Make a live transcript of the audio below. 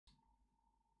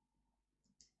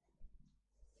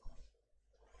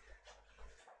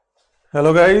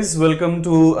Hello guys, welcome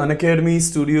to Unacademy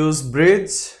Studios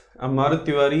Bridge. I'm Marut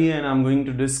Tiwari and I'm going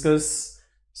to discuss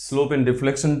slope and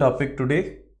deflection topic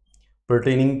today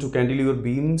pertaining to cantilever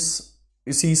beams.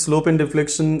 You see, slope and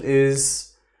deflection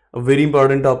is a very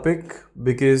important topic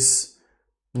because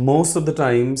most of the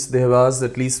times they have asked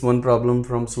at least one problem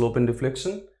from slope and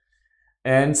deflection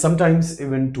and sometimes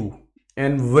even two.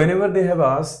 And whenever they have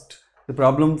asked the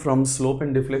problem from slope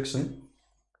and deflection,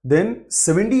 then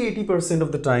 70-80%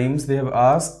 of the times they have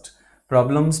asked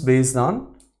problems based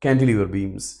on cantilever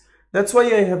beams. That's why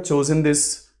I have chosen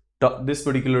this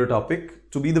particular topic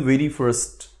to be the very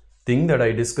first thing that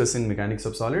I discuss in mechanics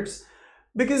of solids,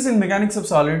 because in mechanics of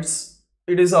solids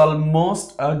it is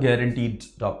almost a guaranteed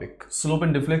topic. Slope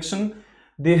and deflection,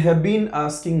 they have been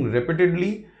asking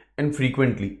repeatedly and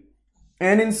frequently,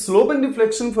 and in slope and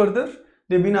deflection further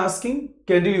they've been asking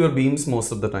cantilever beams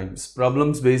most of the times,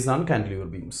 problems based on cantilever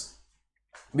beams.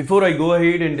 Before I go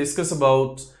ahead and discuss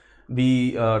about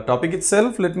the topic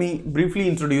itself, let me briefly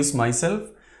introduce myself.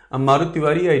 I'm Marut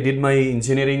Tiwari. I did my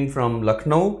engineering from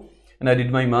Lucknow and I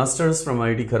did my masters from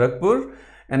IIT Kharagpur,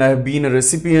 and I have been a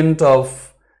recipient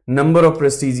of number of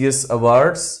prestigious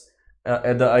awards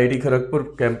at the IIT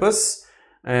Kharagpur campus,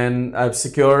 and I've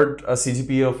secured a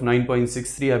CGPA of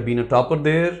 9.63. I've been a topper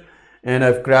there, and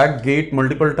I've cracked GATE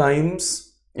multiple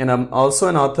times, and I'm also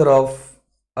an author of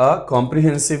a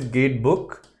comprehensive GATE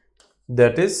book,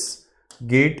 that is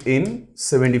GATE in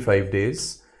 75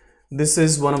 days. This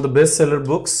is one of the bestseller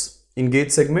books in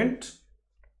GATE segment,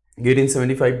 GATE in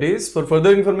 75 days. For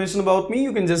further information about me,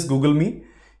 you can just Google me.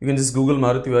 You can just Google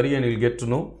Marut Tiwari and you'll get to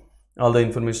know all the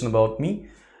information about me.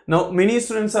 Now, many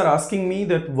students are asking me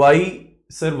that why,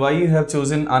 sir, why you have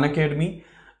chosen Unacademy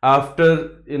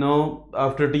after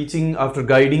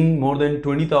guiding more than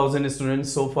 20,000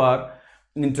 students so far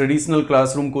in traditional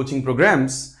classroom coaching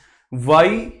programs,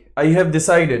 why I have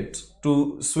decided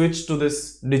to switch to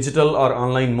this digital or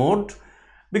online mode.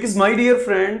 Because my dear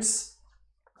friends,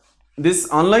 this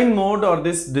online mode or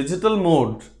this digital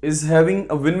mode is having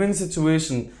a win-win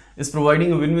situation, is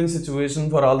providing a win-win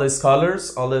situation for all the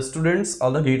scholars, all the students,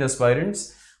 all the GATE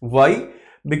aspirants. Why?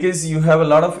 Because you have a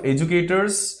lot of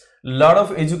educators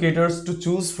to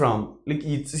choose from. Like,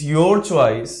 it's your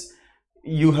choice.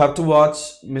 You have to watch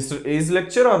Mr. A's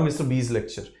lecture or Mr. B's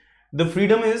lecture. The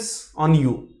freedom is on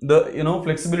you. The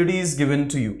flexibility is given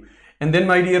to you. And then,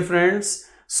 my dear friends,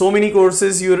 so many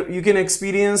courses you can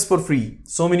experience for free.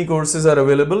 So many courses are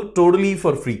available totally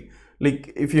for free.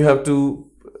 Like, if you have to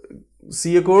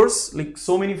see a course, like,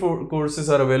 so many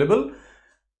courses are available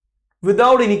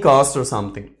without any cost or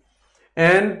something.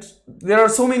 And there are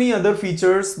so many other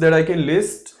features that I can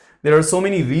list. There are so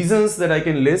many reasons that I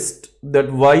can list that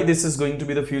why this is going to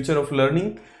be the future of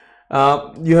learning.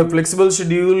 You have flexible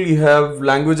schedule, you have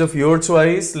language of your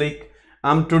choice. Like,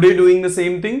 I'm today doing the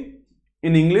same thing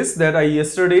in English that I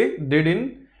yesterday did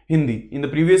in Hindi. In the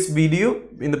previous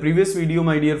video,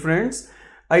 my dear friends,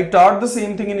 I taught the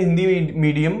same thing in Hindi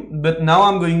medium, but now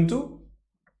I'm going to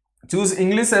choose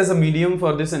English as a medium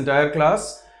for this entire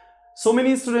class. So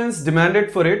many students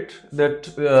demanded for it,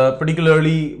 that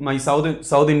particularly my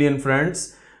South Indian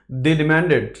friends, they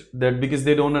demanded that because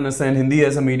they don't understand Hindi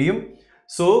as a medium,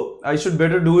 so I should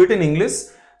better do it in English.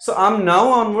 So I'm now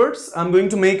onwards, I'm going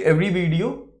to make every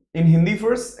video in Hindi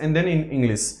first and then in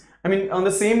English. I mean, on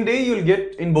the same day you'll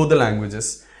get in both the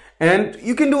languages, and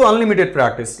you can do unlimited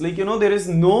practice. Like, there is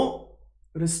no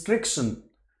restriction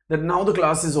that now the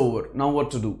class is over, now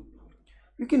what to do.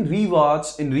 You can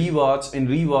rewatch and rewatch and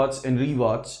rewatch and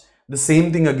rewatch the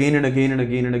same thing again and again and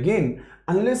again and again,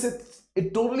 unless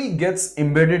it totally gets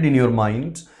embedded in your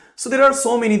mind. So there are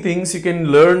so many things you can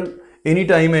learn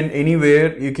anytime and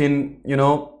anywhere. You can,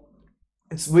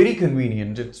 it's very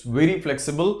convenient, it's very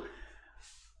flexible,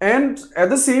 and at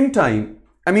the same time,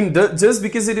 I mean, just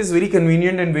because it is very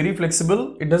convenient and very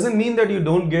flexible, it doesn't mean that you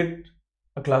don't get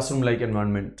a classroom-like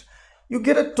environment. You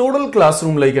get a total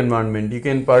classroom-like environment. You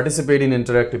can participate in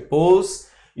interactive polls,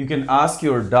 you can ask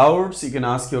your doubts, you can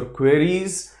ask your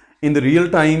queries. In the real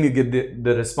time, you get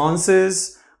the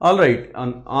responses. All right,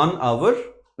 on our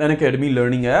Unacademy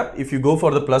learning app, if you go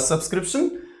for the Plus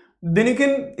subscription, then you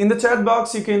can, in the chat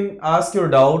box, you can ask your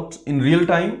doubt in real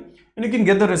time and you can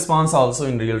get the response also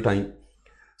in real time.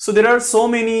 So there are so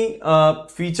many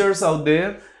features out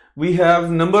there. We have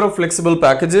number of flexible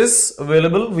packages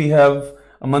available. We have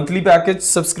a monthly package,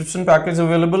 subscription package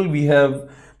available. We have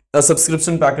a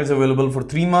subscription package available for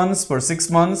 3 months, for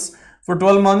 6 months, for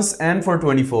 12 months and for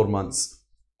 24 months.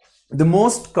 The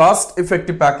most cost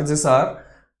effective packages are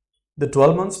the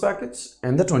 12 months package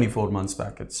and the 24 months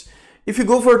package. If you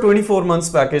go for 24 months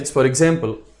package, for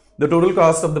example, the total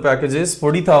cost of the package is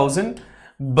 40,000,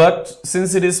 but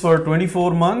since it is for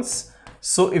 24 months,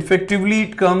 so effectively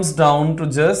it comes down to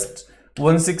just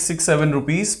 1667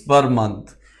 rupees per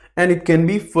month, and it can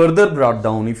be further brought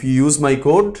down if you use my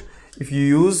code. If you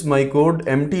use my code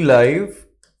MTLive,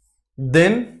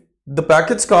 then the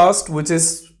package cost, which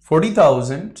is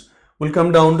 40,000, will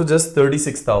come down to just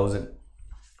 36,000.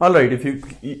 All right,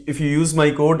 if you use my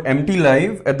code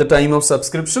MTLive at the time of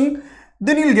subscription,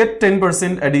 then you'll get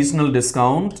 10% additional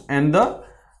discount, and the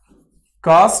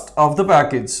cost of the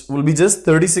package will be just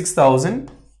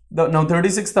 36,000. Now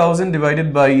 36,000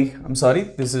 divided by, I'm sorry,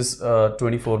 this is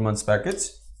 24 months package.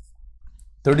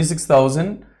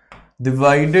 36,000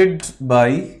 divided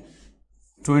by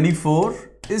 24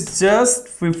 is just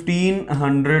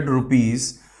 1500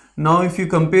 rupees. Now if you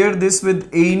compare this with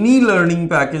any learning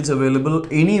package available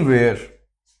anywhere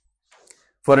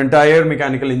for entire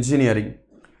mechanical engineering,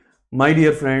 my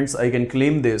dear friends, I can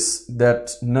claim this,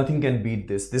 that nothing can beat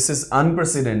this. This is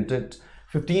unprecedented.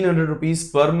 1500 rupees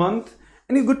per month,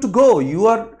 and you're good to go. You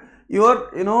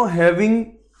are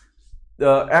having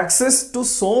access to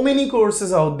so many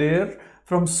courses out there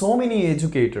from so many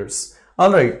educators.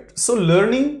 All right, so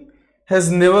learning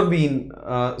has never been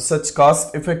such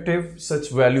cost effective,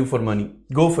 such value for money.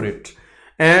 Go for it.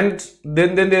 And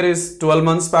then there is 12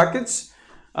 months package.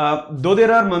 Though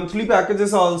there are monthly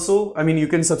packages also, I mean, you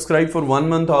can subscribe for 1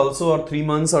 month also, or 3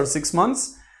 months or 6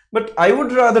 months, but I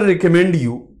would rather recommend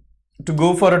you to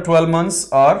go for a 12 months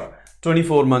or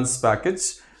 24 months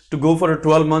package, to go for a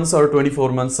 12 months or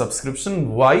 24 months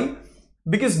subscription. Why?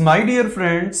 Because my dear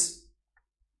friends,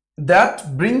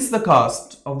 that brings the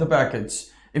cost of the package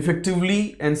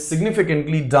effectively and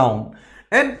significantly down,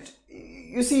 and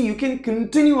you see, you can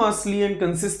continuously and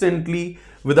consistently,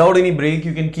 without any break,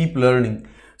 you can keep learning.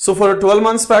 So for a 12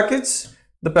 months package,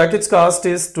 the package cost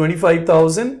is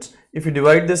 25,000. If you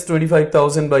divide this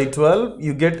 25,000 by 12,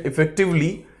 you get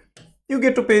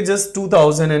to pay just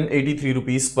 2,083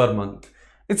 rupees per month.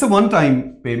 It's a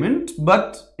one-time payment,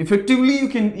 but effectively you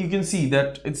can see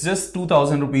that it's just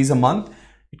 2,000 rupees a month.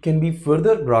 It can be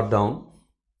further brought down.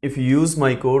 If you use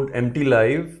my code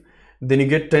MTLive, then you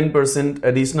get 10%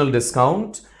 additional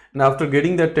discount, and after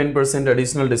getting that 10%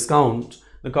 additional discount,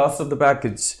 the cost of the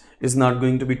package is not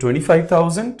going to be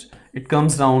 25,000. It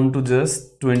comes down to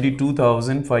just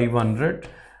 22,500.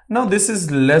 Now this is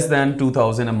less than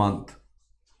 2,000 a month.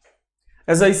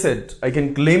 As I said, I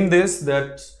can claim this,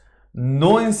 that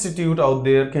no institute out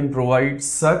there can provide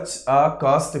such a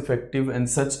cost effective and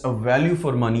such a value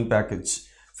for money package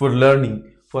for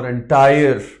learning for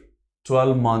entire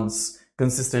 12 months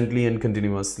consistently and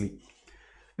continuously.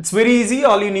 It's very easy.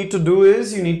 All you need to do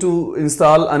is you need to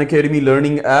install Unacademy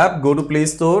Learning app. Go to Play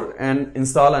Store and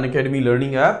install Unacademy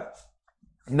Learning app.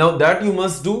 Now that you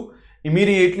must do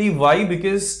immediately. Why?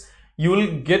 Because you will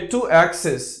get to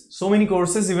access so many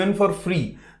courses even for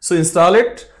free. So install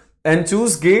it and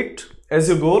choose GATE as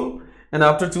your goal. And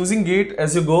after choosing GATE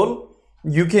as your goal,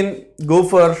 you can go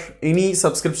for any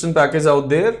subscription package out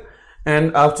there.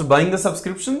 And after buying the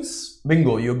subscriptions,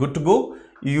 bingo, you're good to go.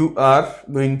 You are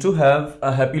going to have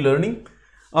a happy learning.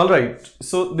 All right,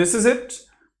 so this is it.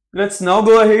 Let's now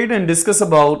go ahead and discuss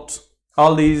about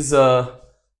all these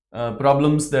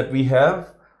problems that we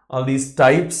have, all these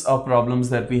types of problems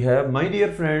that we have. My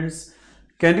dear friends,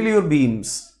 cantilever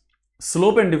beams,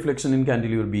 slope and deflection in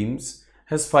cantilever beams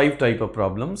has 5 types of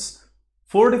problems.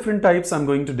 4 different types I'm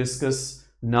going to discuss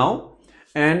now,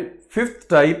 and 5th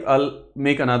type I'll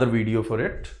make another video for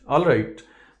it. All right,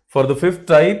 for the 5th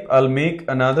type I'll make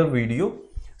another video.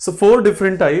 So 4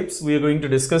 different types we are going to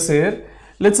discuss here.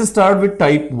 Let's start with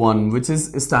type 1, which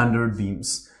is standard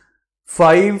beams.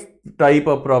 5 type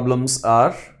of problems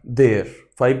are there.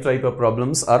 5 type of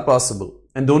problems are possible,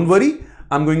 and don't worry,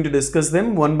 I'm going to discuss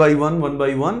them one by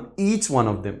one, each one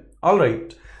of them. All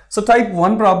right, so type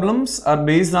 1 problems are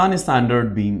based on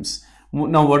standard beams.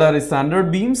 Now what are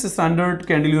standard beams? Standard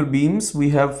cantilever beams, we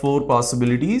have 4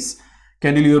 possibilities.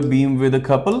 Cantilever beam with a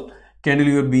couple,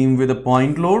 cantilever beam with a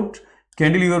point load,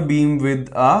 cantilever beam with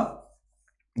a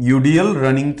UDL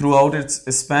running throughout its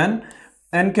span,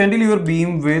 and cantilever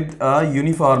beam with a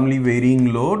uniformly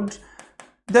varying load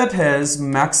that has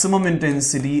maximum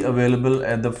intensity available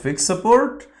at the fixed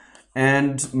support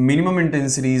and minimum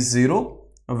intensity is 0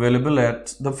 available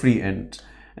at the free end.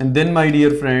 And then my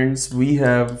dear friends, we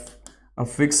have a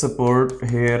fixed support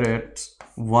here at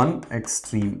one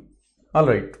extreme. All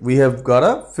right, we have got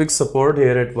a fixed support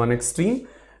here at one extreme.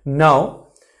 Now,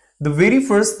 the very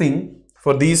first thing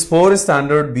for these 4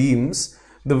 standard beams,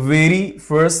 the very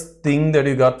first thing that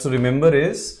you got to remember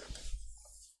is,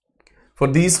 for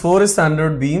these 4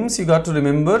 standard beams, you got to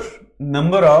remember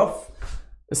number of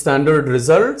standard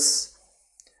results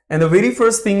And the very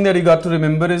first thing that you got to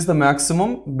remember is the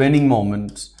maximum bending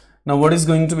moment. Now what is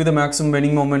going to be the maximum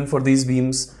bending moment for these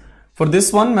beams? For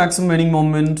this one, maximum bending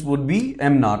moment would be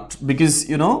m0, because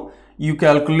you know, you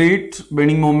calculate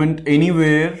bending moment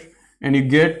anywhere and you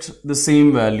get the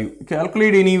same value. You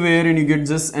calculate anywhere and you get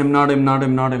just m0, m0,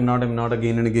 m0, m0, m0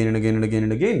 again and again and again and again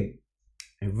and again.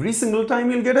 Every single time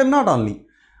you'll get m0 only.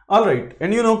 Alright,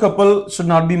 and you know, couple should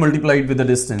not be multiplied with the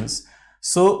distance.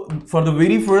 So for the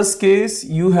very first case,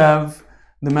 you have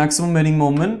the maximum bending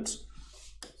moment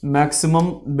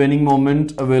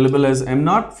available as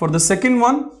m0. For the second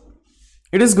one,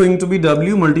 it is going to be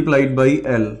w multiplied by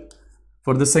L.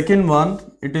 For the second one,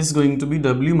 it is going to be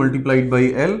w multiplied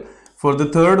by L. For the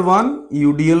third one,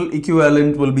 UDL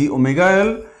equivalent will be omega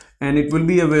L, and it will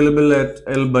be available at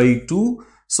L by 2.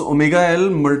 So omega L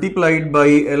multiplied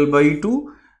by L by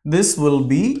 2, this will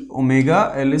be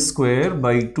omega L square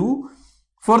by 2.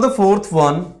 For the fourth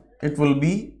one, it will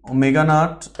be omega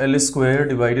naught L square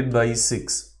divided by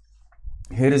 6.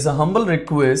 Here is a humble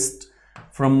request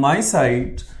from my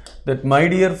side that, my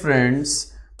dear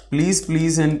friends, please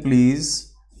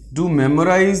do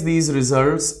memorize these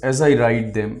results as I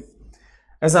write them.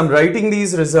 As I'm writing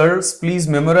these results, please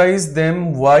memorize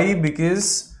them. Why?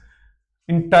 Because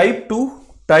in type 2,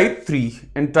 type 3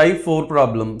 and type 4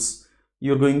 problems,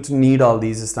 you're going to need all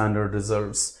these standard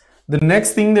results. The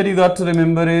next thing that you got to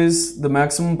remember is the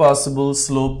maximum possible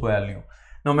slope value.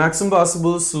 Now maximum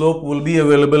possible slope will be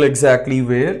available exactly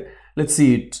where? Let's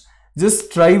see it.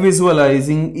 Just try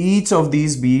visualizing each of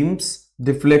these beams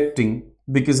deflecting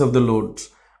because of the load.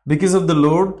 Because of the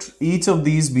load, each of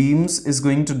these beams is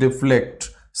going to deflect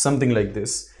something like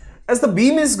this. As the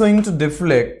beam is going to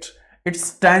deflect,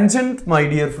 its tangent, my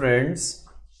dear friends,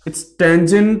 its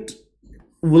tangent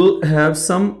will have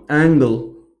some angle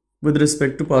with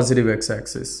respect to positive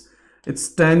x-axis. Its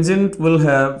tangent will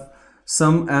have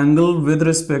some angle with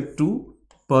respect to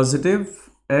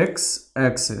positive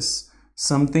x-axis,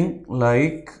 something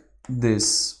like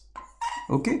this.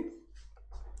 Okay,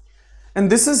 and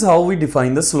this is how we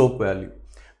define the slope value.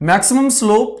 Maximum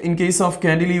slope in case of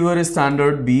cantilever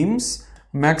standard beams,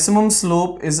 maximum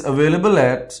slope is available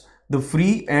at the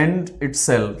free end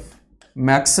itself.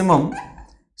 Maximum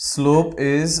slope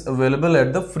is available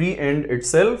at the free end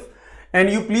itself. And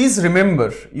you please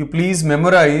remember, you please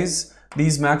memorize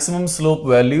these maximum slope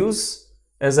values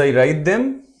as I write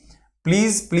them.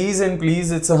 Please,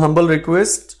 it's a humble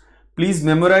request. Please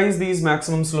memorize these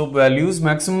maximum slope values.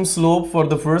 Maximum slope for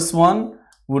the first one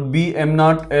would be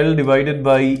m0 L divided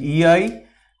by EI.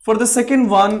 For the second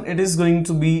one, it is going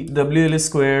to be WL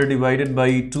square divided by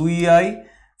 2EI.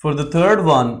 For the third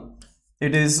one,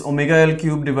 it is omega L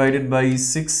cube divided by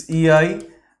 6 EI.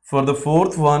 For the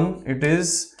fourth one, it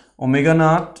is omega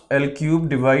naught L cube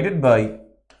divided by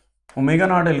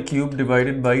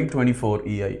 24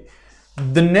 EI.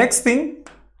 The next thing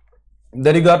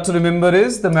that you got to remember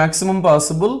is the maximum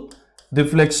possible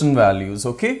deflection values.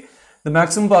 Okay, the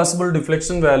maximum possible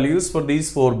deflection values for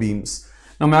these four beams.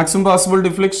 Now maximum possible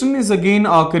deflection is again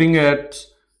occurring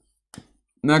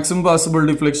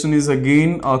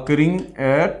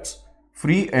at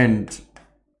free end,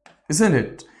 isn't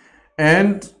it?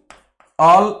 And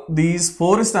all these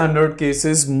four standard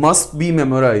cases must be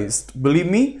memorized. Believe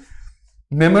me,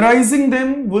 memorizing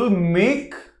them will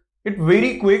make it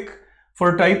very quick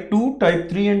for type 2, type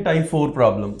 3 and type 4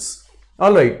 problems.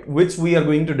 Alright, which we are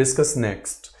going to discuss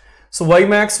next. So Y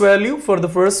max value for the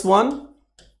first one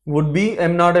would be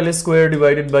m0 L square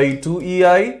divided by 2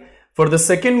 EI. For the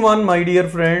second one, my dear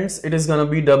friends, it is going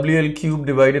to be WL cube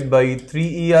divided by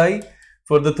 3 EI.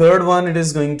 For the third one, it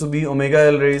is going to be omega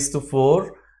L raised to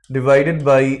 4 divided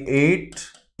by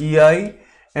 8 EI.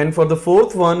 And for the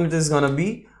fourth one, it is going to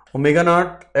be omega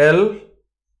naught L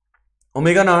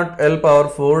power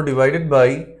 4 divided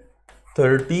by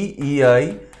 30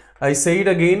 EI. I say it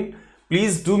again,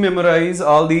 please do memorize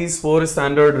all these four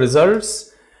standard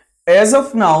results. As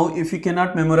of now, if you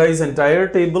cannot memorize entire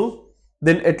table,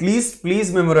 then at least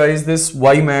please memorize this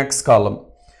Y max column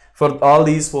for all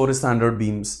these four standard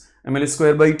beams. ML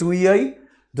square by 2 EI,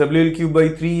 WL cube by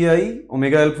 3 EI,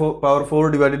 omega L power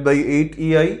 4 divided by 8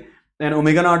 EI, and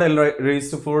omega naught L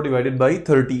raised to 4 divided by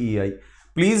 30 EI.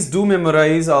 Please do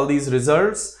memorize all these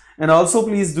results, and also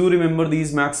please do remember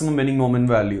these maximum bending moment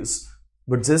values.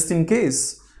 But just in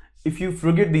case if you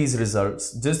forget these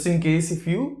results, just in case if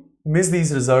you miss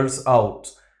these results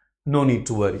out, no need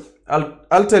to worry.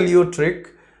 I'll tell you a trick.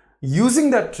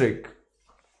 Using that trick,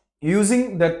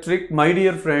 my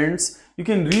dear friends, you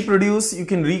can reproduce, you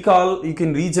can recall, you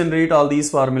can regenerate all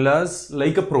these formulas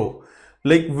like a pro.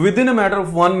 Like within a matter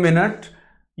of 1 minute,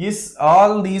 yes,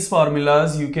 all these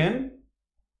formulas you can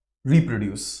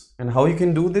reproduce. And how you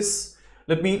can do this?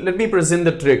 Let me present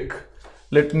the trick.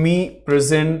 Let me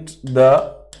present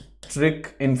the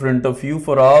trick in front of you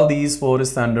for all these 4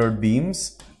 standard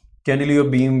beams. Cantilever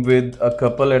beam with a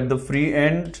couple at the free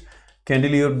end,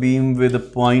 cantilever beam with a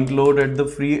point load at the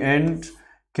free end,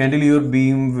 cantilever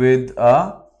beam with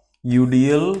a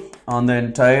UDL on the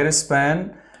entire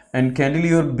span, and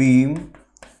cantilever beam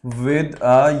with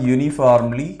a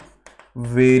uniformly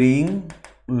varying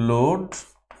load,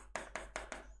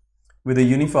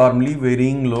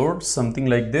 something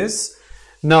like this.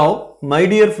 Now, my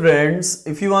dear friends,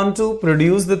 if you want to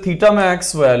produce the theta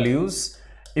max values,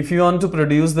 if you want to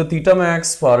produce the theta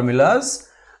max formulas,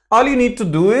 all you need to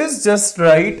do is just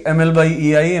write ml by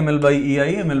ei, ml by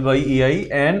ei, ml by ei,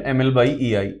 and ml by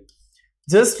ei.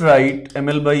 Just write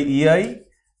ml by ei,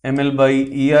 ml by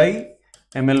ei,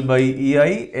 ml by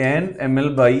ei, and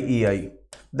ml by ei.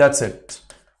 That's it.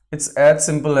 It's as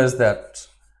simple as that.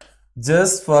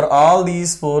 Just for all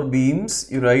these 4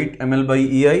 beams, you write ml by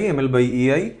ei, ml by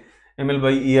ei, ml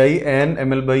by ei, and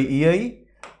ml by ei.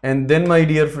 And then, my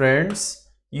dear friends,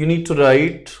 you need to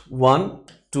write 1,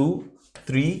 2,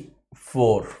 3,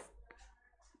 4.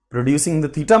 Producing the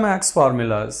theta max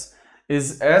formulas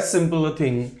is as simple a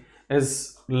thing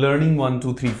as learning 1,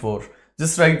 2, 3, 4.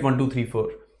 Just write 1, 2, 3,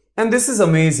 4. And this is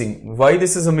amazing. Why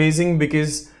this is amazing?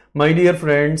 Because, my dear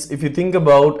friends, if you think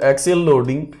about axial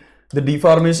loading, the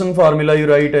deformation formula you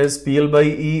write as PL by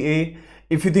EA.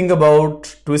 If you think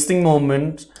about twisting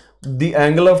moment, the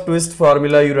angle of twist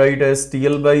formula you write as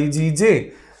TL by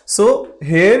GJ. So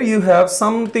here you have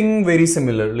something very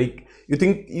similar. Like you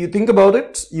think about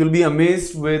it, you'll be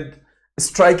amazed with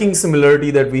striking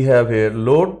similarity that we have here.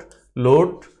 Load,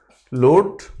 load,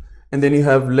 load, and then you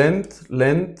have length,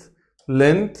 length,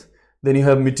 length. Then you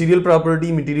have material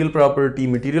property, material property,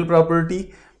 material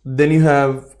property. Then you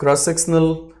have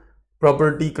cross-sectional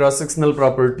property, cross-sectional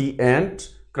property, and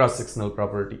cross-sectional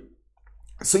property.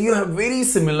 So you have very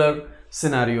similar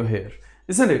scenario here,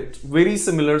 isn't it? Very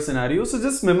similar scenario. So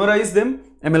just memorize them,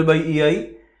 ml by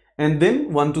ei, and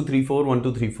then 1, 2, 3, 4, 1,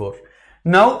 2, 3, 4.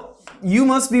 Now you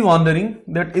must be wondering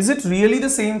that is it really the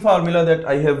same formula that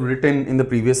I have written in the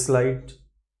previous slide,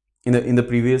 in the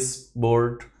previous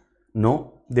board?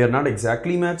 No, they are not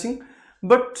exactly matching,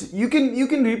 but you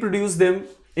can reproduce them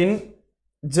in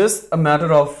just a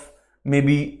matter of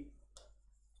maybe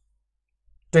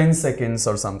 10 seconds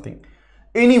or something.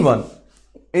 Anyone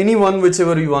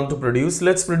whichever you want to produce.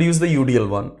 Let's produce the UDL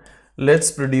one. Let's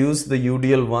produce the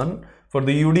UDL one. For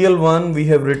the UDL one, we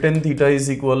have written theta is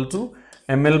equal to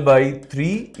ml by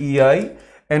 3 ei,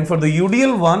 and for the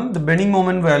UDL one, the bending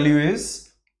moment value is,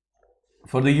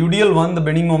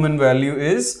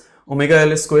 omega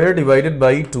L square divided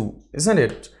by 2, isn't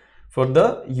it? For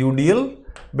the UDL,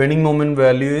 bending moment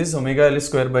value is omega L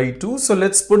square by 2. So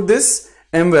let's put this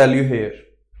m value here.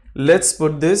 Let's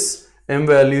put this m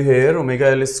value here,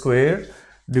 omega L square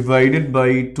divided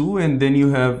by 2, and then you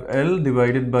have L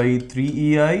divided by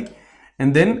 3 ei,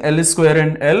 and then L square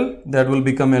and L, that will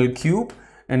become L cube,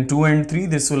 and 2 and 3,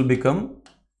 this will become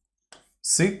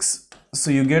 6.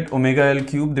 So you get omega L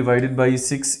cube divided by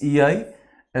 6 ei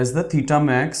as the theta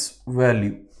max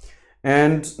value.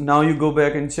 And now you go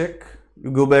back and check,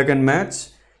 you go back and match,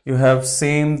 you have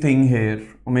same thing here,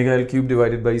 omega L cube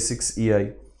divided by 6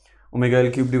 ei, omega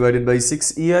L cube divided by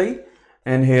 6 ei,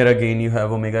 and here again you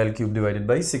have omega L cube divided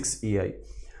by 6 ei.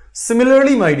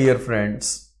 Similarly, my dear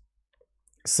friends,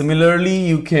 similarly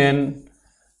you can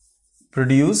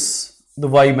produce the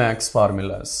Y max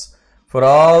formulas. For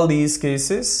all these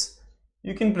cases,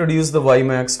 you can produce the Y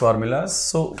max formulas.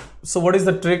 So what is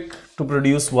the trick to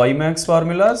produce Y max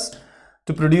formulas?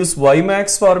 To produce Y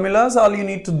max formulas, all you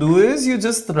need to do is you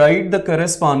just write the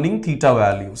corresponding theta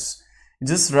values.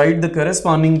 Just write the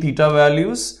corresponding theta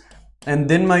values, and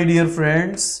then, my dear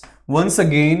friends, once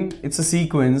again it's a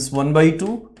sequence: 1 by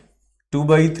 2, 2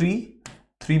 by 3,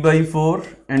 3 by 4,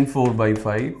 and 4 by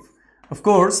 5. Of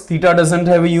course, theta doesn't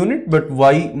have a unit, but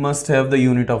Y must have the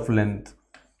unit of length.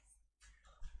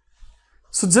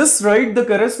 So just write the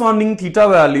corresponding theta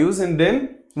values, and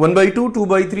then 1 by 2, 2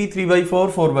 by 3, 3 by 4,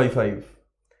 4 by 5.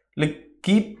 Like,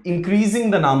 keep increasing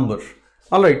the number.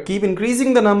 Alright, keep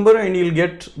increasing the number and you'll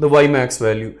get the Y max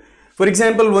value. For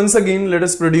example, once again, let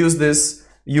us produce this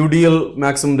UDL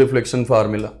maximum deflection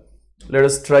formula. Let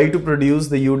us try to produce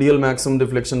the UDL maximum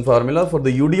deflection formula. For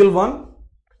the UDL one,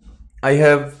 I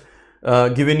have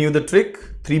given you the trick,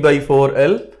 3 by 4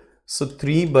 L. So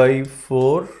 3 by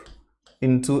 4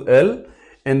 into L.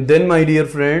 And then, my dear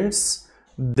friends,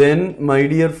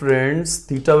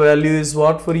 theta value is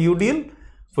what for UDL?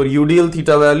 For UDL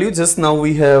theta value, just now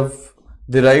we have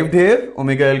derived here,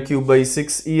 omega L cube by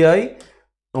 6 ei.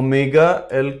 omega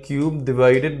L cube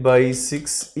divided by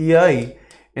 6 EI,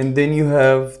 and then you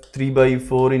have 3 by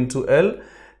 4 into L.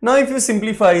 Now if you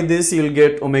simplify this, you'll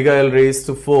get omega L raised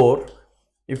to 4.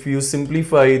 If you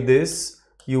simplify this,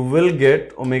 you will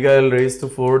get omega L raised to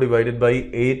 4 divided by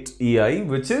 8 EI,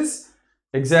 which is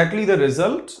exactly the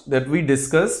result that we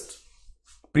discussed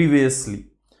previously.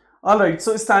 Alright,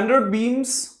 so standard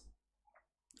beams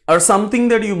are something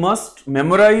that you must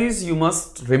memorize, you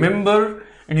must remember,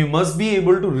 and you must be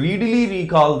able to readily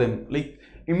recall them, like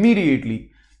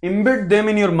immediately. Embed them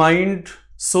in your mind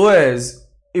so as,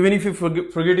 even if you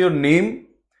forget your name,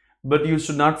 but you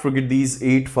should not forget these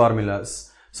 8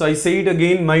 formulas. So I say it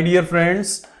again, my dear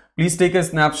friends, please take a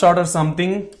snapshot or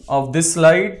something of this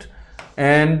slide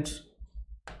and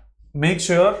make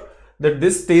sure that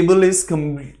this table is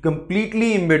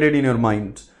completely embedded in your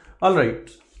mind.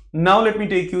 Alright, now let me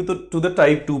take you to the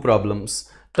type 2 problems.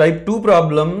 Type 2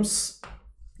 problems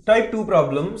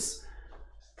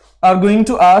are going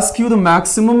to ask you the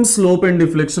maximum slope and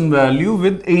deflection value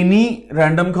with any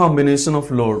random combination of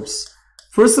loads.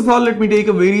 First of all, let me take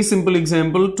a very simple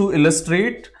example to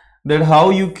illustrate that how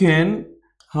you can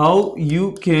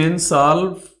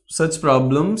solve such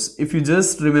problems if you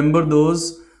just remember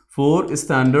those 4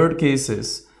 standard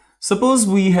cases. Suppose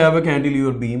we have a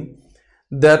cantilever beam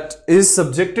that is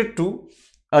subjected to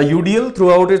a UDL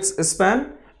throughout its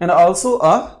span and also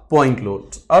a point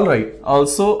load. Alright,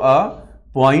 also a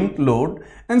point load,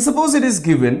 and suppose it is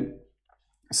given,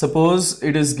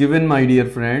 my dear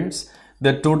friends,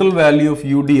 that total value of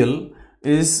UDL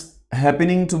is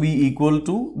happening to be equal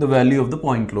to the value of the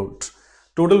point load.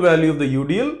 Total value of the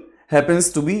UDL happens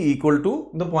to be equal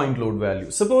to the point load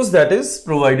value. Suppose that is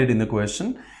provided in the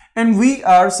question, and we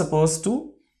are supposed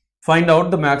to find out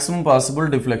the maximum possible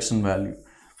deflection value.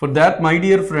 For that, my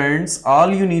dear friends,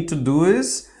 all you need to do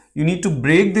is you need to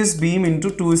break this beam into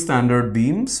 2 standard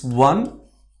beams. One,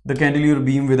 the cantilever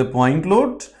beam with a point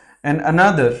load, and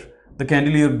another, the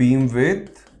cantilever beam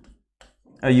with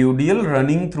a UDL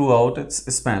running throughout its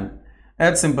span.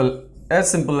 As simple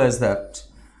as that.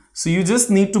 So you just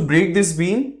need to break this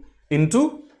beam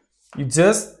into, 2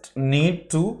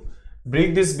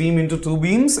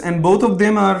 beams, and both of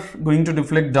them are going to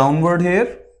deflect downward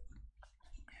here.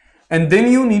 And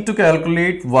then you need to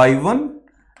calculate Y1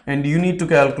 and you need to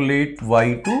calculate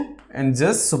Y2 and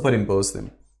just superimpose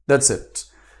them. That's it.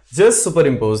 Just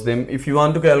superimpose them. If you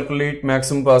want to calculate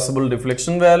maximum possible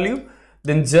deflection value,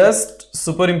 then just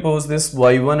superimpose this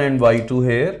Y1 and Y2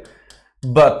 here.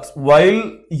 But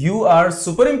while you are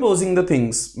superimposing the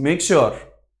things, make sure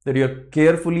that you are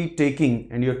carefully taking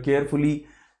and you are carefully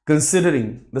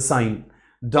considering the sign.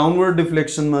 Downward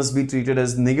deflection must be treated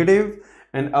as negative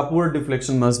and upward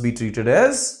deflection must be treated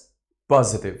as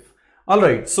positive.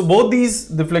 Alright, so both these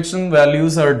deflection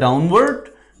values are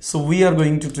downward, so we are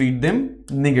going to treat them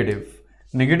negative.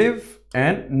 Negative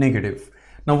and negative.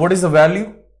 Now what is the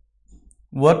value?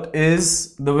 What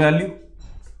is the value?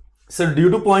 So due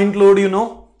to point load,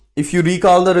 if you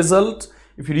recall the result,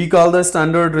 if you recall the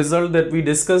standard result that we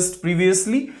discussed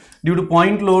previously, due to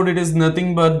point load it is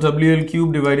nothing but WL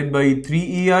cube divided by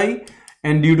 3 EI,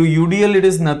 and due to UDL it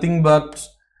is nothing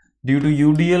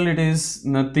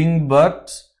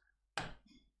but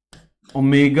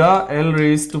omega L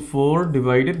raised to 4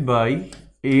 divided by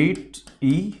 8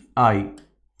 EI.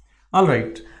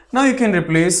 Alright, now you can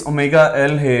replace omega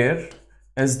L here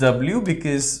as W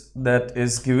because that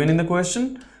is given in the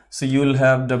question. So you will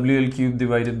have WL cube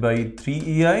divided by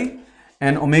 3 EI,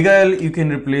 and omega L you can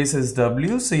replace as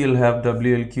W, so you will have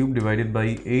WL cube divided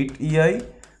by 8 EI.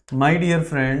 My dear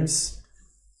friends,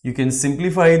 you can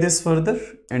simplify this further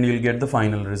and you will get the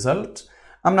final result.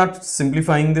 I'm not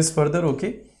simplifying this further,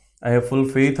 okay? I have full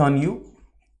faith on you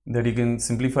that you can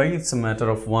simplify. It's a matter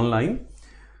of one line.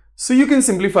 So you can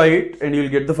simplify it and you'll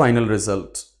get the final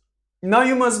result. Now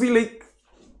you must be like,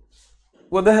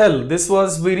 what the hell? This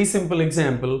was very simple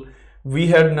example. We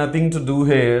had nothing to do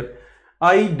here.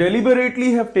 I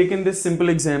deliberately have taken this simple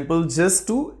example just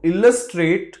to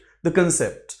illustrate the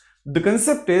concept. The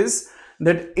concept is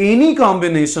that any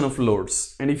combination of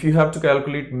loads, and if you have to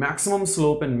calculate maximum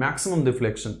slope and maximum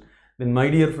deflection, then my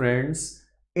dear friends,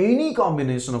 any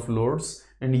combination of loads,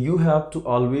 and you have to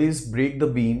always break the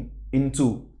beam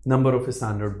into number of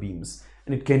standard beams,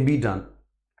 and it can be done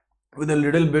with a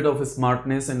little bit of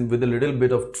smartness and with a little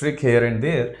bit of trick here and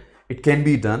there. It can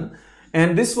be done,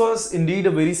 and this was indeed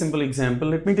a very simple example.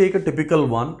 Let me take a typical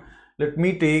one. Let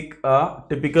me take a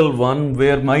typical one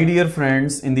where, my dear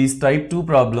friends, in these type 2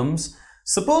 problems,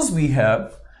 suppose we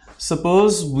have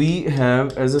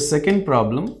as a second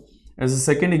problem, as a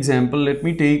second example, let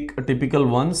me take a typical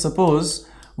one. Suppose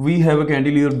we have a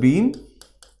cantilever beam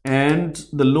and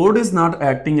the load is not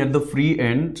acting at the free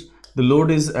end, the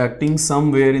load is acting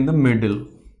somewhere in the middle.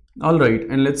 All right,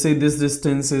 and let's say this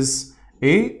distance is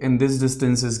A and this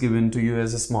distance is given to you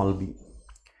as a small b.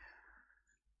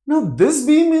 Now this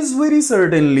beam is very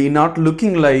certainly not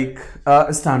looking like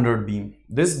a standard beam.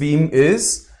 This beam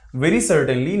is very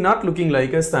certainly not looking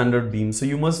like a standard beam. So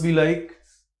you must be like,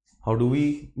 how do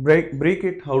we break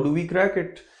it? How do we crack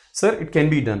it? Sir, it can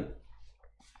be done.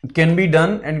 It can be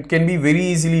done, and it can be very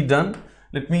easily done.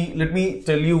 Let me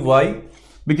tell you why.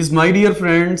 Because my dear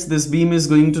friends, this beam is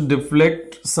going to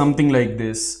deflect something like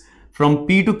this. From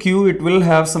P to Q it will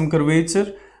have some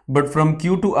curvature, but from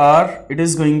Q to R it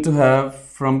is going to have,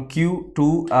 from Q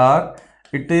to R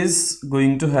it is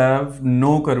going to have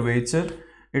no curvature.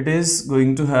 It is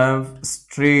going to have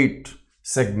straight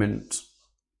segment.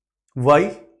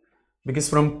 Why? Because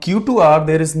from Q to R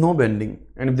there is no bending,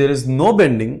 and if there is no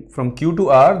bending, from Q to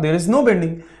R there is no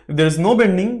bending. If there is no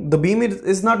bending, the beam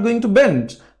is not going to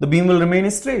bend. The beam will remain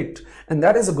straight, and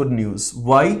that is a good news.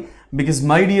 Why? Because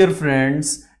my dear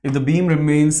friends, if the beam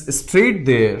remains straight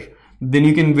there, then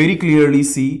you can very clearly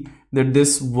see that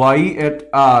this y at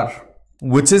R,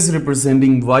 which is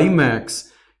representing y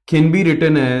max, can be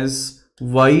written as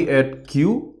y at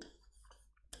Q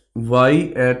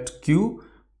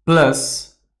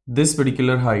plus this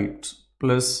particular height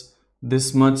plus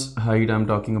this much height. I'm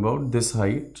talking about this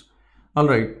height. All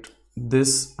right,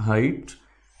 this height.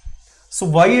 So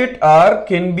y at R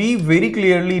can be very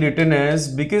clearly written as,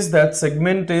 because that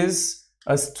segment is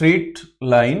a straight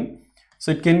line,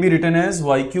 so it can be written as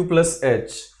yq plus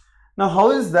h. Now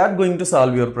how is that going to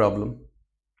solve your problem?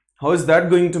 How is that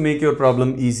going to make your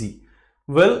problem easy?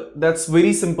 Well, that's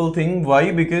very simple thing.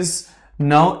 Why? Because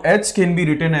now h can be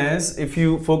written as, if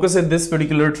you focus at this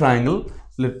particular triangle,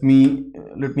 let me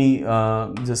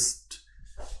just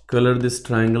color this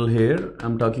triangle here.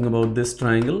 I'm talking about this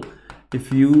triangle.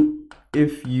 If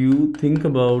you think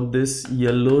about this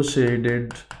yellow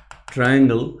shaded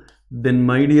triangle, then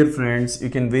my dear friends, you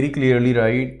can very clearly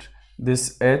write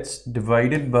this h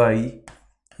divided by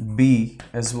b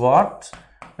as what?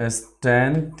 As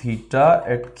tan theta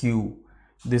at q.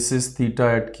 This is theta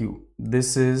at q.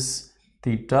 This is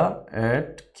theta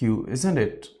at q, isn't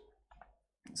it?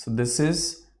 So this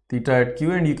is theta at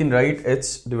q, and you can write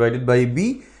h divided by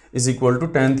b is equal to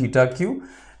tan theta q.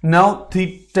 Now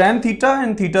tan theta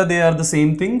and theta, they are the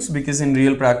same things, because in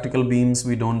real practical beams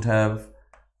we don't have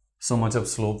so much of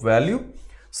slope value.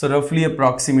 So roughly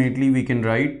approximately we can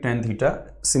write tan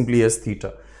theta simply as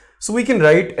theta. So we can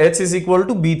write h is equal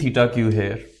to b theta q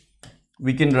here.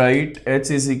 We can write h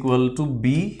is equal to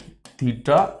b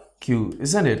theta q,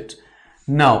 isn't it?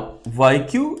 Now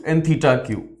yq and theta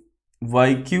q,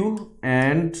 yq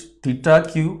and theta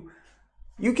q,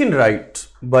 you can write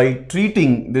by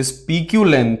treating this PQ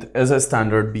length as a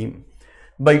standard beam.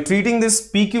 By treating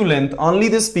this PQ length, only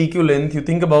this PQ length, you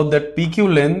think about that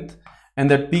PQ length, and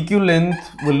that PQ length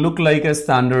will look like a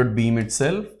standard beam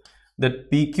itself.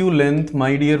 That PQ length,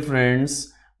 my dear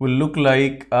friends, will look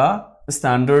like a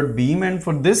standard beam, and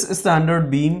for this standard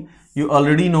beam, you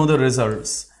already know the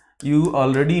results. You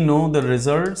already know the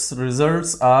results.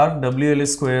 Results are WL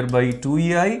square by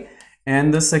 2EI,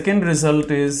 and the second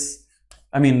result is,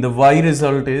 the y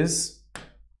result is,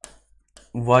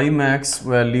 y max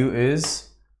value is,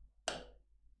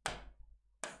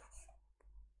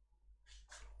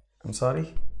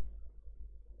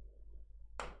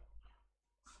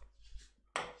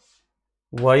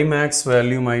 y max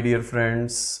value, my dear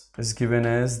friends, is given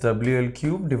as WL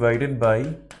cube divided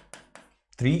by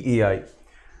 3EI.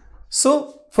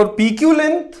 So for PQ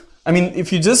length,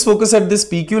 if you just focus at this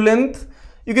PQ length,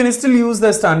 you can still use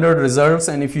the standard results,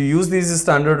 and if you use these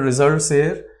standard results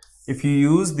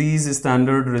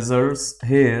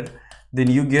here,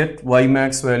 then you get y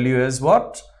max value as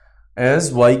what?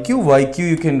 As yq. Yq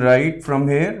you can write from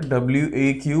here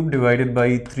WA cube divided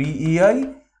by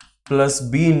 3EI plus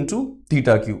b into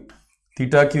theta q.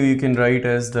 Theta q you can write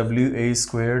as WA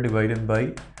square divided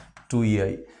by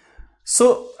 2EI.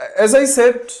 So as I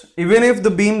said, even if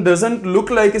the beam doesn't look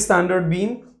like a standard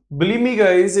beam, believe me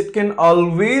guys, it can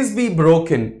always be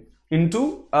broken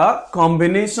into a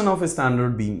combination of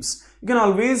standard beams. You can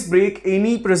always break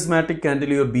any prismatic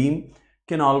cantilever beam,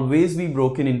 can always be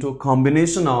broken into a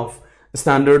combination of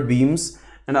standard beams,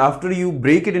 and after you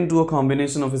break it into a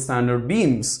combination of standard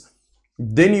beams,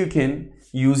 then you can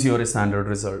use your standard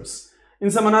results. In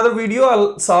some another video,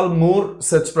 I'll solve more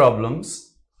such problems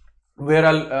where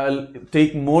I'll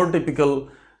take more typical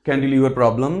cantilever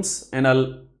problems, and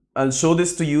I'll show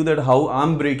this to you that how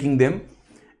I'm breaking them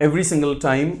every single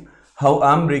time, how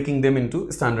I'm breaking them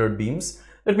into standard beams.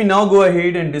 Let me now go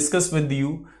ahead and discuss with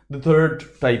you the third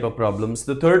type of problems.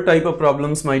 The third type of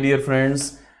problems, my dear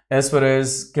friends, as far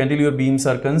as cantilever beams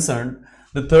are concerned,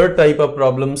 the third type of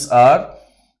problems are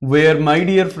where, my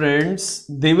dear friends,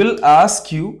 they will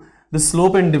ask you the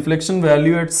slope and deflection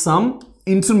value at some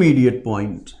intermediate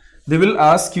point. They will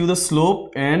ask you the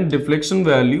slope and deflection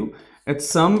value at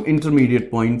some intermediate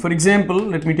point. For example,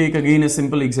 let me take again a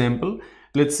simple example.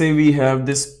 Let's say we have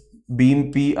this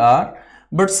beam PR,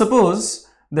 but suppose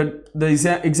that the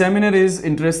examiner is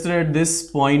interested at this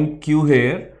point Q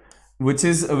here, which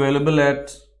is available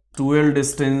at 2L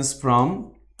distance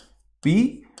from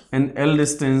P and L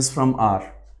distance from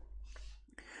R.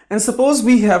 And suppose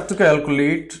we have to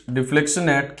calculate deflection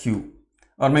at Q,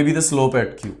 or maybe the slope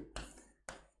at Q.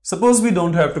 Suppose we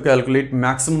don't have to calculate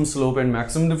maximum slope and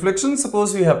maximum deflection.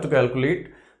 Suppose we have to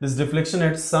calculate this deflection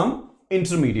at some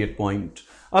intermediate point.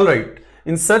 Alright,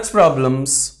 in such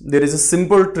problems, there is a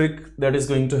simple trick that is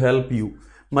going to help you.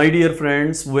 My dear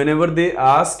friends, whenever they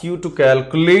ask you to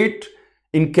calculate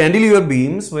in cantilever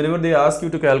beams, whenever they ask you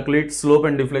to calculate slope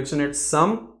and deflection at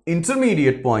some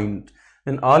intermediate point,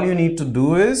 then all you need to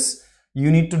do is you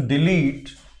need to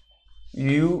delete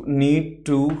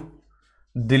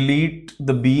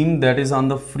the beam that is on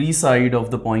the free side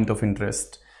of the point of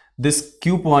interest. This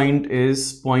Q point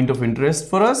is point of interest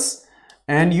for us,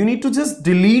 and you need to just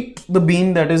delete the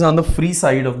beam that is on the free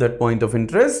side of that point of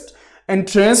interest and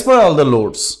transfer all the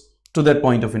loads to that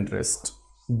point of interest.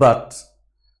 But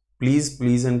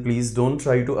please and please don't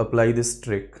try to apply this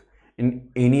trick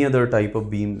in any other type of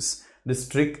beams. This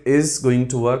trick is going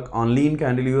to work only in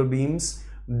cantilever beams,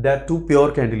 that too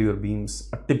pure cantilever beams,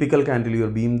 a typical cantilever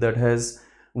beam that has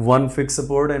one fixed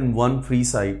support and one free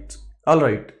side.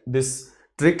 Alright, this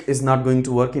trick is not going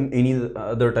to work in any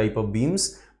other type of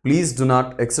beams. Please do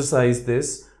not exercise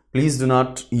this. Please do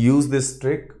not use this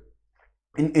trick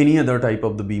in any other type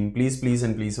of the beam. Please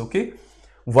and please, okay?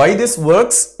 Why this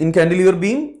works in cantilever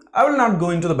beam? I will not go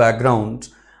into the background.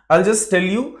 I'll just tell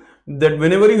you that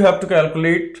whenever you have to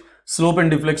calculate slope and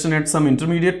deflection at some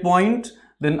intermediate point,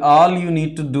 then all you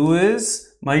need to do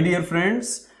is, my dear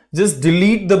friends, just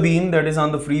delete the beam that is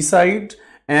on the free side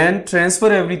and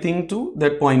transfer everything to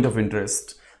that point of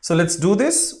interest. So let's do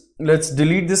this. Let's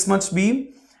delete this much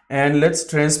beam and let's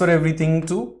transfer everything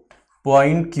to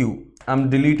point Q. I'm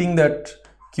deleting that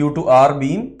Q to R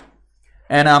beam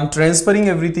and I'm transferring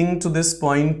everything to this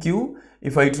point Q.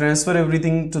 If I transfer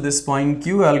everything to this point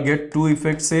Q, I'll get two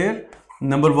effects here.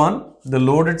 Number one, the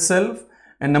load itself,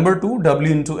 and number two,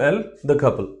 W into L, the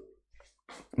couple.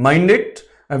 Mind it,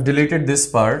 I've deleted this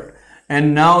part,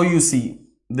 and now you see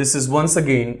this is once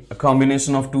again a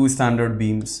combination of two standard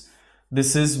beams.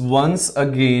 This is once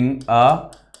again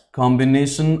a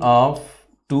combination of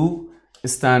two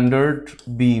standard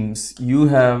beams. You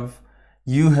have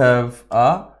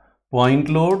a point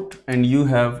load and you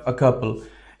have a couple,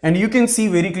 and you can see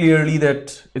very clearly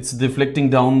that it's deflecting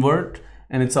downward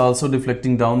and it's also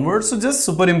deflecting downward. So just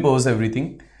superimpose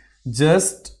everything.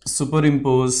 Just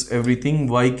superimpose everything.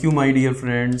 YQ, my dear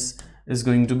friends, is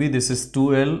going to be, this is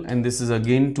 2L and this is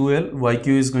again 2L. YQ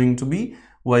is going to be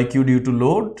YQ due to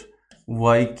load,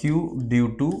 YQ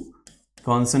due to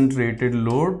concentrated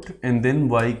load, and then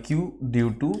YQ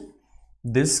due to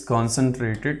this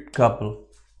concentrated couple.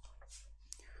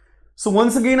 So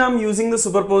once again I'm using the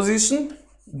superposition.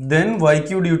 Then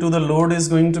YQ due to the load is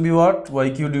going to be what?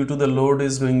 YQ due to the load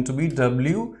is going to be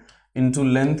W into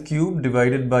length cube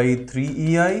divided by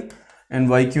 3EI, and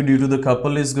YQ due to the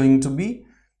couple is going to be,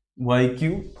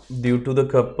 YQ due to the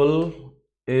couple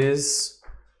is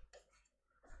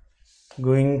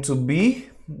going to be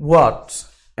what?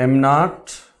 M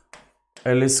naught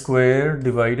L square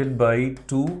divided by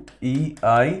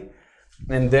 2EI,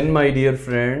 and then my dear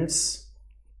friends,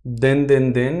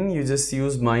 then you just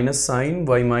use minus sign.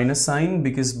 Why minus sign?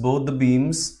 Because both the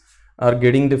beams are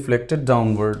getting deflected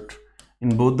downward.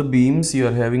 In both the beams you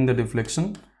are having the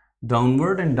deflection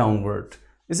downward and downward,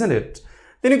 isn't it?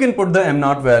 Then you can put the M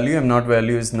naught value. M naught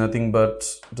value is nothing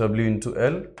but W into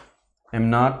L. M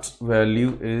naught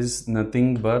value is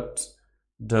nothing but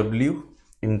W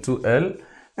into L,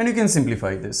 and you can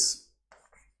simplify this.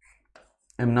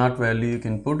 M naught value you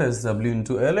can put as W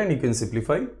into L and you can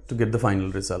simplify to get the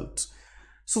final result.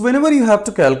 So whenever you have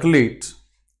to calculate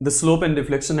the slope and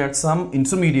deflection at some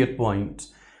intermediate point,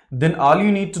 then all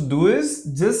you need to do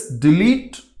is just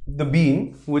delete the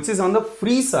beam which is on the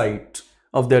free side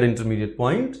of that intermediate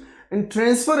point and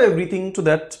transfer everything to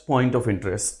that point of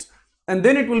interest, and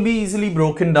then it will be easily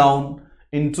broken down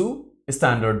into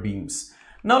standard beams.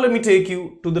 Now let me take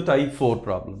you to the type 4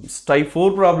 problems. Type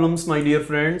 4 problems, my dear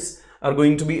friends, are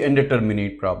going to be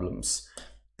indeterminate problems.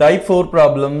 Type 4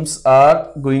 problems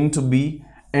are going to be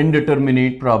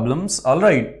indeterminate problems. All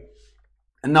right.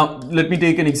 And now let me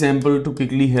take an example to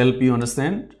quickly help you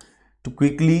understand.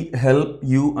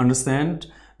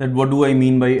 That what do I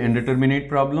mean by indeterminate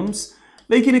problems.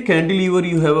 Like in a cantilever,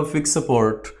 you have a fixed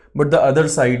support, but the other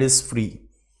side is free.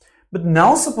 But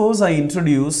now suppose I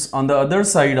introduce on the other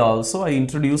side also, I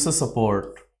introduce a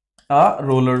support, a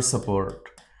roller support.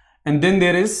 And then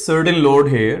there is certain load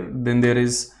here.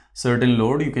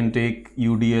 You can take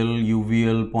UDL,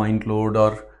 UVL, point load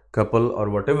or couple or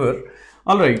whatever.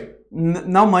 All right.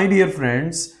 Now, my dear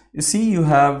friends, you see you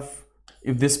have,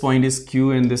 if this point is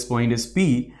Q and this point is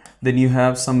P, then you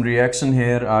have some reaction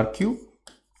here RQ,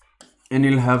 and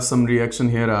you'll have some reaction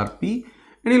here RP,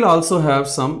 and you'll also have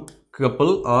some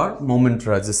couple or moment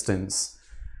resistance,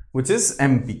 which is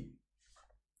MP.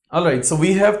 All right, so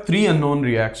we have three unknown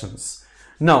reactions.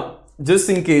 Now, just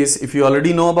in case, if you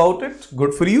already know about it,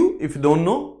 good for you. If you don't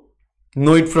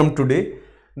know it from today,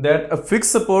 that a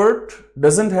fixed support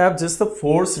doesn't have just a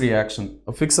force reaction.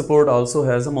 A fixed support also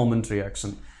has a moment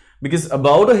reaction, because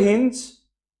about a hinge,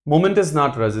 moment is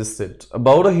not resisted.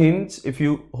 About a hinge, if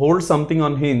you hold something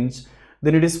on hinge,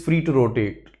 then it is free to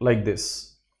rotate like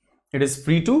this. It is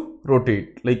free to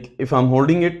rotate. Like if I'm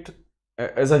holding it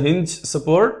as a hinge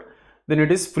support, then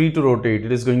it is free to rotate.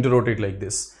 It is going to rotate like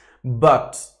this.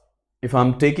 But if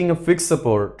I'm taking a fixed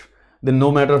support, then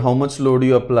no matter how much load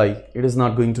you apply, it is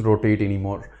not going to rotate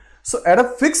anymore. So at a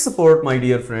fixed support, my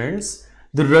dear friends,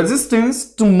 the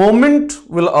resistance to moment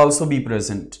will also be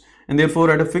present. And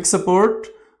therefore at a fixed support,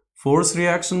 force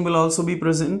reaction will also be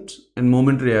present and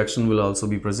moment reaction will also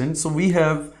be present. So we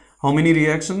have how many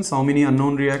reactions, how many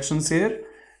unknown reactions here?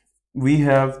 We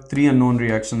have three unknown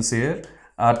reactions here.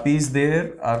 RP is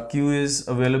there, RQ is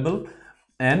available,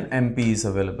 and MP is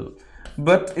available.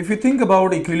 But if you think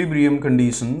about equilibrium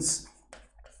conditions,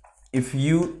 if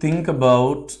you think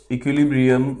about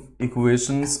equilibrium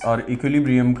equations or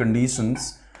equilibrium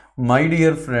conditions, my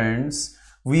dear friends,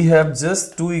 we have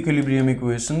just two equilibrium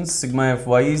equations, sigma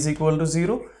Fy is equal to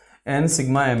 0 and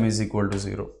sigma m is equal to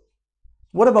 0.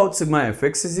 What about sigma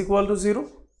Fx is equal to 0?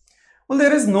 Well,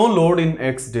 there is no load in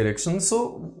x direction,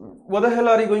 so what the hell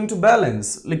are you going to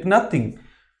balance? Like nothing.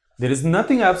 There is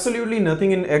nothing, absolutely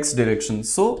nothing in x direction.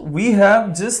 So we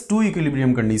have just two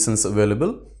equilibrium conditions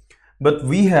available, but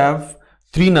we have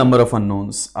three number of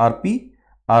unknowns, Rp,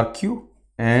 Rq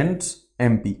and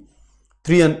MP.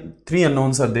 Three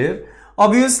unknowns are there.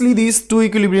 Obviously, these two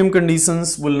equilibrium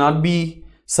conditions will not be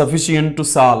sufficient to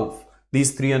solve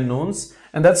these three unknowns,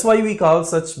 and that's why we call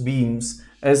such beams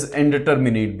as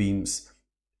indeterminate beams.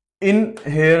 In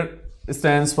here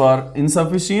stands for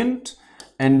insufficient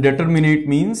and determinate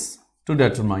means to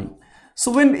determine.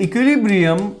 So when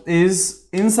equilibrium is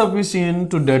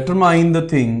insufficient to determine the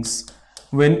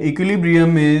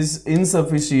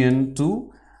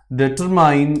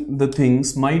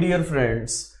things, my dear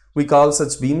friends, we call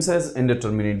such beams as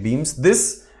indeterminate beams.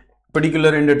 This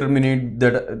particular indeterminate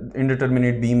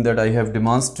beam that I have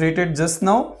demonstrated just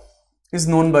now is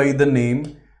known by the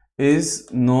name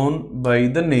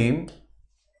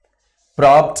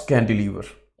propped cantilever.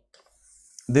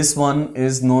 This one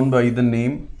is known by the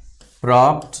name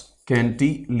propped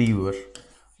cantilever.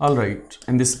 All right,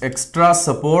 and this extra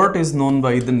support is known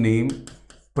by the name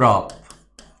prop.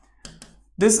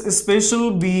 This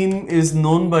special beam is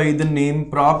known by the name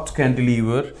propped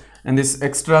cantilever, and this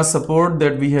extra support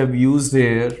that we have used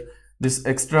here, this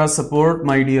extra support,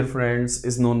 my dear friends,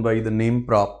 is known by the name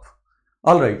prop.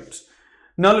 All right,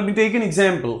 now let me take an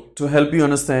example to help you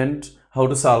understand how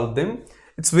to solve them.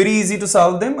 It's very easy to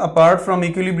solve them. Apart from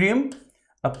equilibrium,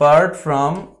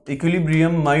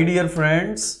 my dear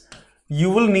friends, you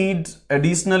will need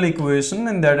additional equation,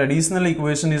 and that additional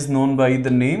equation is known by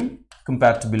the name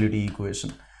compatibility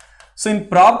equation. So in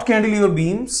propped cantilever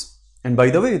beams, and by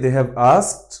the way, they have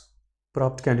asked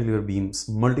propped cantilever beams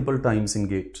multiple times in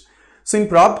GATE. So in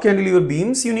propped cantilever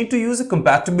beams, you need to use a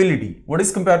compatibility. What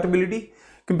is compatibility?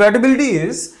 Compatibility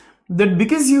is that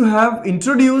because you have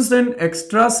introduced an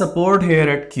extra support here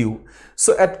at Q,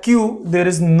 so at Q there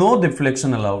is no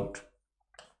deflection allowed.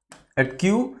 At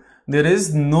Q there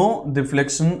is no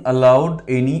deflection allowed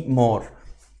anymore.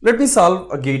 Let me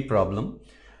solve a GATE problem.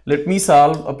 Let me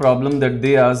solve a problem that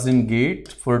they asked in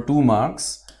GATE for 2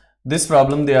 marks. This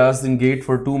problem they asked in GATE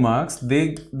for 2 marks.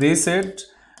 They said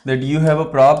that you have a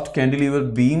propped cantilever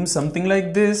beam, something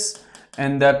like this,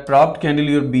 and that propped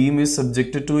cantilever beam is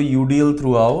subjected to a UDL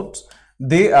throughout.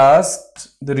 They asked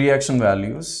the reaction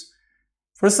values.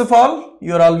 First of all,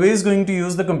 you are always going to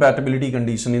use the compatibility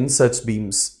condition in such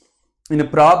beams. In a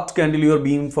propped cantilever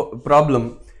beam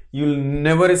problem, you will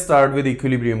never start with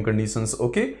equilibrium conditions,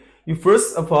 okay? You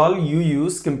first of all, you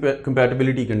use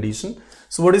compatibility condition.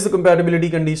 So what is the compatibility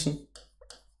condition?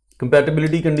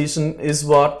 Compatibility condition is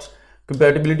what?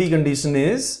 Compatibility condition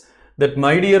is that,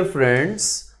 my dear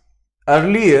friends,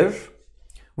 earlier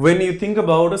when you think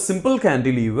about a simple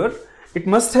cantilever, it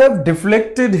must have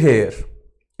deflected here.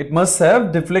 It must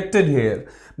have deflected here.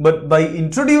 But by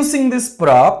introducing this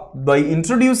prop, by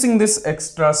introducing this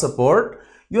extra support,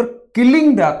 you are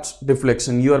killing that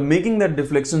deflection. You are making that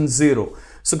deflection zero.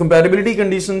 So compatibility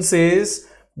condition says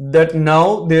that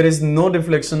now there is no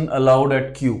deflection allowed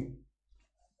at Q.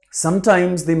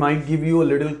 Sometimes they might give you a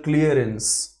little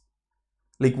clearance,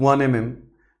 like 1 mm.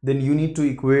 Then you need to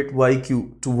equate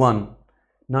YQ to 1.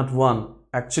 Not 1,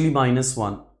 actually minus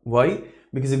 1. Why?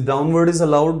 Because if downward is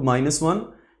allowed minus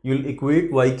 1, you'll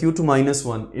equate YQ to minus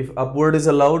 1. If upward is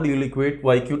allowed, you'll equate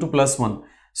YQ to plus 1.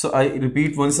 So I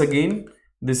repeat once again,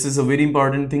 this is a very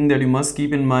important thing that you must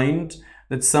keep in mind,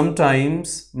 that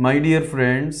sometimes, my dear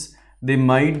friends, they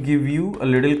might give you a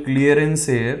little clearance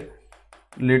here,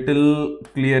 let's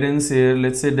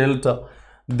say delta.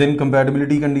 Then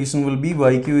compatibility condition will be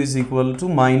YQ is equal to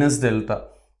minus delta.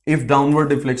 If downward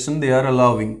deflection they are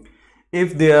allowing.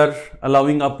 If they are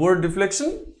allowing upward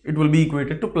deflection, it will be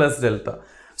equated to plus delta.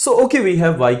 So okay, we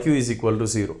have YQ is equal to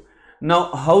 0.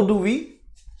 Now how do we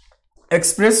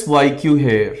express YQ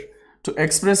here? To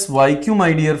express YQ,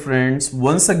 my dear friends,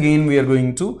 once again we are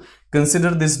going to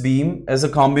consider this beam as a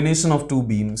combination of two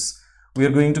beams. We are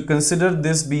going to consider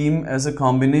this beam as a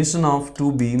combination of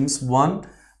two beams. One,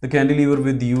 the cantilever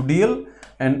with UDL,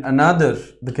 and another,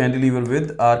 the cantilever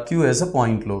with RQ as a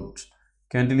point load.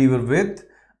 Cantilever with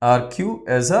RQ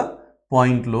as a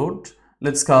point load.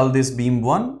 Let's call this beam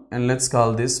 1 and let's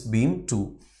call this beam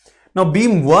 2. Now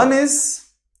beam 1 is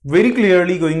very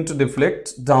clearly going to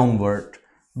deflect downward.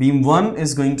 Beam 1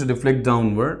 is going to deflect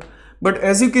downward. But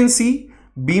as you can see,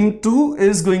 beam 2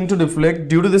 is going to deflect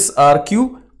due to this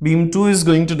RQ. Beam 2 is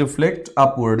going to deflect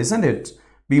upward, isn't it?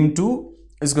 Beam 2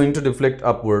 is going to deflect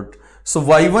upward. So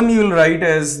Y1 you will write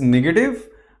as negative,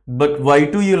 but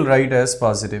Y2 you will write as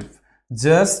positive.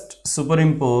 Just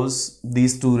superimpose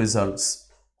these two results.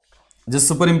 Just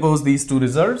superimpose these two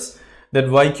results, that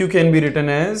YQ can be written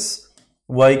as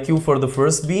YQ for the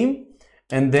first beam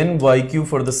and then YQ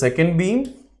for the second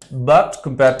beam. But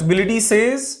compatibility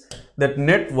says that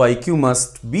net YQ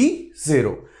must be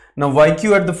 0. Now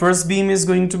YQ at the first beam is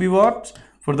going to be what?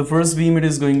 For the first beam it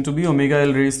is going to be omega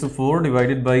L raised to 4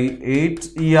 divided by 8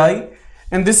 EI,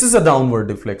 and this is a downward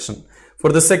deflection.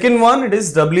 For the second one it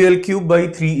is WL cube by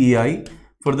 3 EI.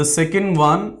 For the second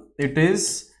one it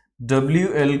is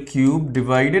WL cube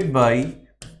divided by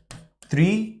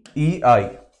 3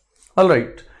 EI.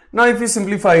 Alright, now if you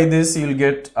simplify this you will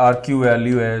get RQ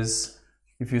value as,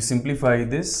 if you simplify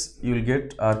this you will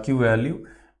get RQ value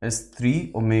as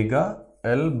 3 omega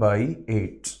L by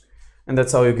 8, and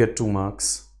that's how you get 2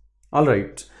 marks.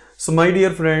 Alright, so my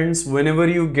dear friends, whenever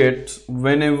you get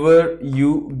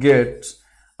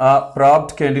a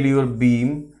propped cantilever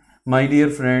beam, my dear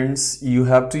friends, you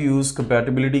have to use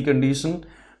compatibility condition.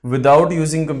 Without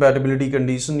using compatibility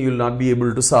condition, you will not be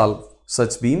able to solve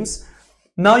such beams.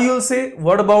 Now you will say,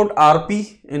 what about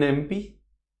RP in MP?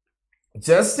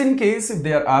 Just in case if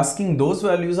they are asking those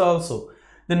values also,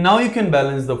 then now you can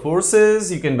balance the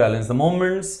forces, you can balance the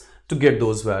moments to get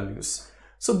those values.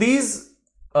 So these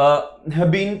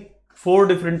have been 4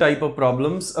 different type of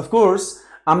problems. Of course,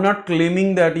 I'm not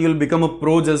claiming that you'll become a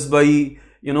pro just by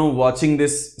watching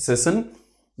this session,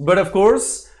 but of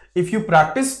course if you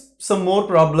practice some more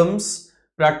problems,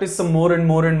 practice some more and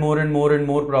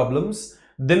more problems,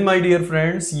 then my dear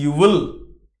friends, you will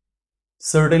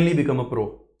certainly become a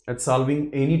pro at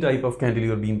solving any type of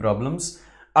cantilever beam problems.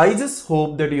 I just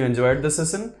hope that you enjoyed the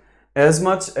session as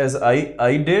much as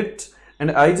I did,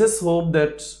 and I just hope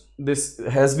that this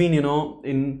has been,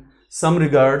 in some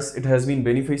regards it has been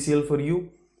beneficial for you.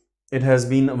 It has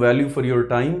been a value for your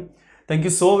time. Thank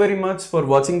you so very much for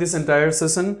watching this entire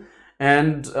session,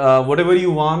 and whatever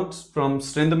you want from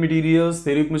strength of materials,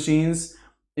 theory of machines,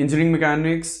 engineering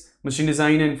mechanics, machine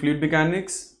design and fluid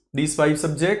mechanics, these 5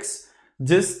 subjects,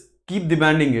 just keep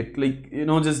demanding it,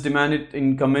 just demand it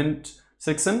in comment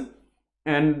section,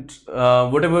 and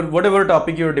whatever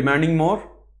topic you're demanding more,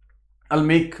 I'll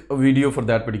make a video for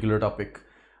that particular topic.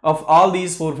 Of all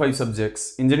these 4 or 5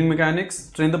 subjects, engineering mechanics,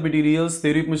 strength of materials,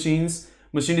 theory of machines,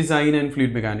 machine design and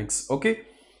fluid mechanics, okay?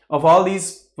 Of all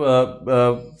these 4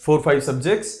 or 5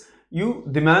 subjects, you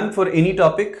demand for any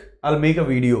topic, I'll make a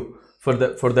video for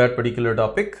that particular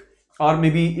topic. Or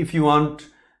maybe if you want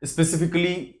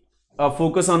specifically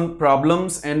focus on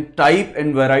problems and type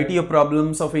and variety of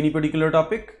problems of any particular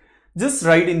topic, just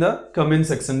write in the comment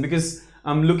section, because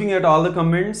I'm looking at all the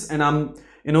comments and I'm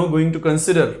going to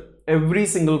consider every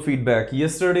single feedback.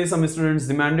 Yesterday some students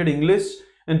demanded English,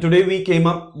 and today we came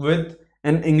up with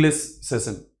an English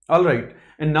session. All right,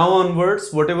 and now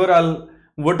onwards, whatever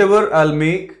I'll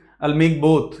make, I'll make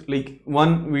both, like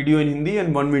one video in Hindi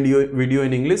and one video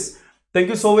in English. Thank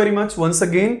you so very much once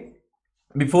again.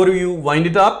 Before you wind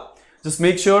it up, just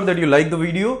make sure that you like the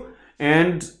video,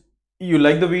 and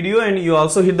you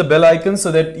also hit the bell icon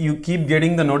so that you keep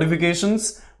getting the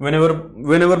notifications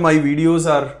whenever my videos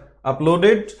are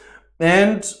uploaded,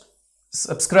 and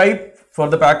subscribe for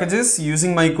the packages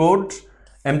using my code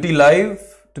MTLive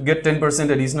to get 10%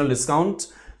 additional discount.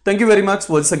 Thank you very much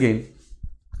once again.